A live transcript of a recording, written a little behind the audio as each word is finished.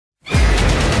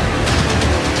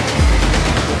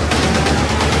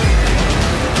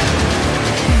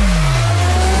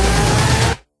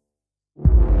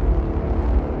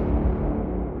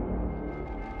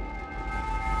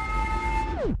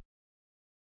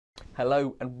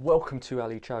Hello and welcome to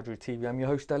Ali Chowdhry TV. I'm your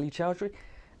host Ali Chowdhry,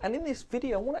 and in this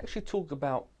video I want to actually talk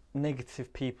about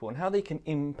negative people and how they can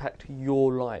impact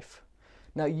your life.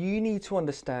 Now you need to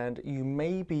understand you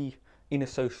may be in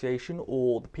association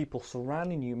or the people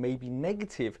surrounding you may be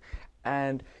negative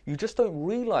and you just don't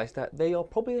realize that they are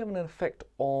probably having an effect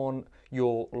on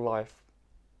your life.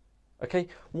 Okay,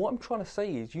 what I'm trying to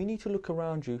say is you need to look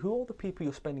around you. Who are the people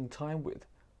you're spending time with?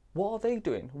 What are they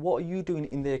doing? What are you doing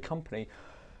in their company?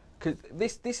 Because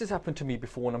this has happened to me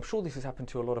before, and I'm sure this has happened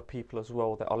to a lot of people as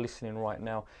well that are listening right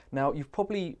now. Now, you've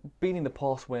probably been in the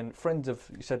past when friends have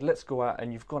said, let's go out,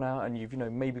 and you've gone out and you've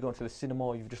maybe gone to the cinema,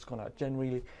 or you've just gone out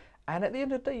generally. And at the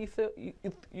end of the day,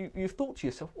 you've thought to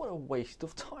yourself, what a waste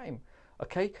of time.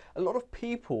 Okay, a lot of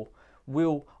people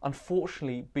will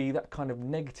unfortunately be that kind of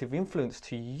negative influence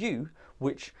to you,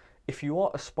 which if you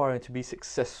are aspiring to be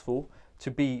successful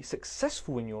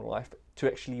in your life, to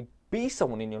actually be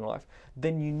someone in your life,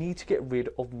 then you need to get rid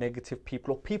of negative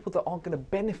people or people that aren't going to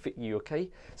benefit you, okay?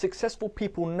 Successful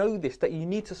people know this, that you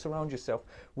need to surround yourself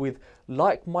with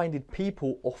like-minded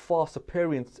people or far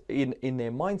superiors in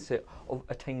their mindset of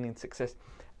attaining success.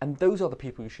 And those are the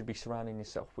people you should be surrounding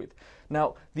yourself with.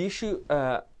 Now, the issue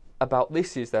about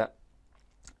this is that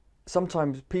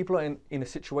sometimes people are in a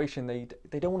situation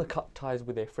they don't want to cut ties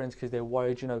with their friends because they're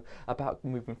worried, about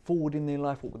moving forward in their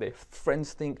life, what will their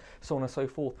friends think, so on and so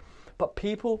forth. But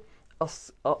people are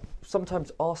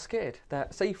sometimes scared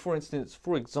that, say for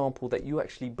example, that you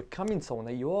actually becoming someone,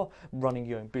 that you are running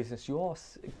your own business, you are,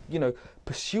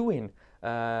 pursuing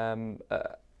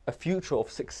a future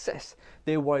of success.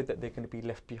 They're worried that they're going to be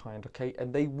left behind, okay?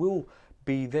 And they will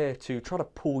be there to try to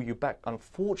pull you back,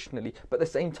 unfortunately, but at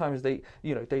the same time as they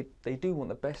do want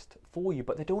the best for you,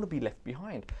 but they don't want to be left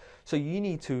behind. So you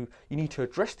need to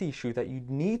address the issue that you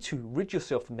need to rid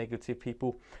yourself of negative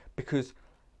people, because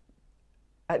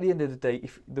at the end of the day,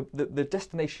 if the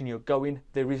destination you're going,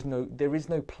 there is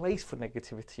no place for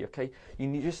negativity, okay?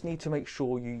 You just need to make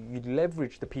sure you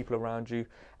leverage the people around you,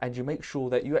 and you make sure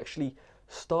that you actually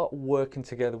start working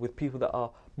together with people that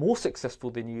are more successful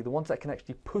than you, the ones that can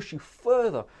actually push you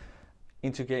further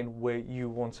into getting where you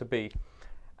want to be.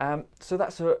 So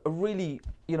that's a really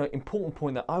important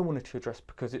point that I wanted to address,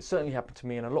 because it certainly happened to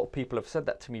me, and a lot of people have said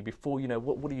that to me before.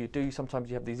 What do you do? Sometimes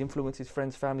you have these influences,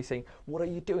 friends, family saying, what are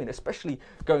you doing? Especially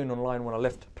going online. When I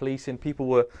left policing, people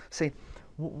were saying,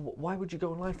 why would you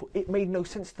go online for? It made no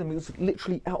sense to them. It was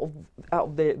literally out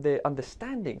of their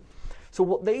understanding. So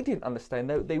what they didn't understand,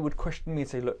 they would question me and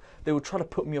say, look, they would try to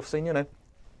put me off, saying,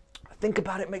 think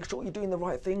about it, make sure you're doing the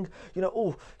right thing.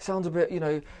 Sounds a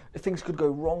bit, things could go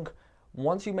wrong.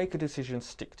 Once you make a decision,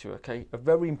 stick to it, okay? A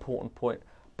very important point.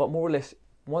 But more or less,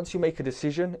 once you make a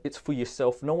decision, it's for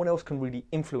yourself. No one else can really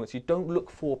influence you. Don't look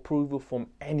for approval from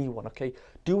anyone, okay?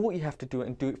 Do what you have to do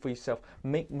and do it for yourself.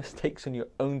 Make mistakes on your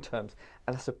own terms.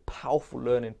 And that's a powerful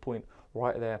learning point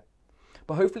right there.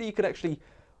 But hopefully you can actually,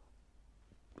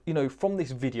 from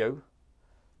this video,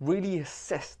 really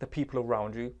assess the people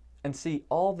around you and see,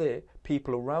 are there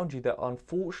people around you that are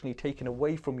unfortunately taken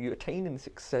away from you attaining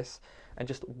success and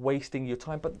just wasting your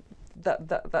time? But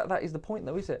that is the point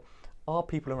though, is it? Are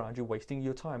people around you wasting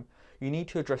your time? You need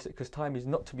to address it, because time is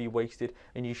not to be wasted,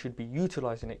 and you should be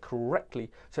utilizing it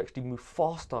correctly to actually move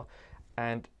faster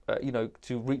and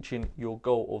to reaching your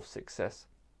goal of success.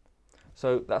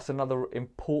 So that's another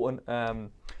important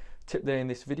tip there in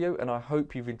this video, and I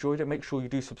hope you've enjoyed it. Make sure you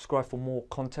do subscribe for more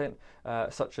content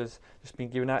such as just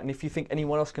being given out, and if you think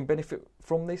anyone else can benefit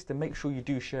from this, then make sure you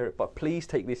do share it. But please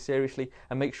take this seriously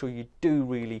and make sure you do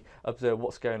really observe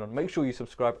what's going on. Make sure you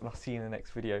subscribe, and I'll see you in the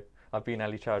next video. I've been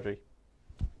Ali Chowdhry.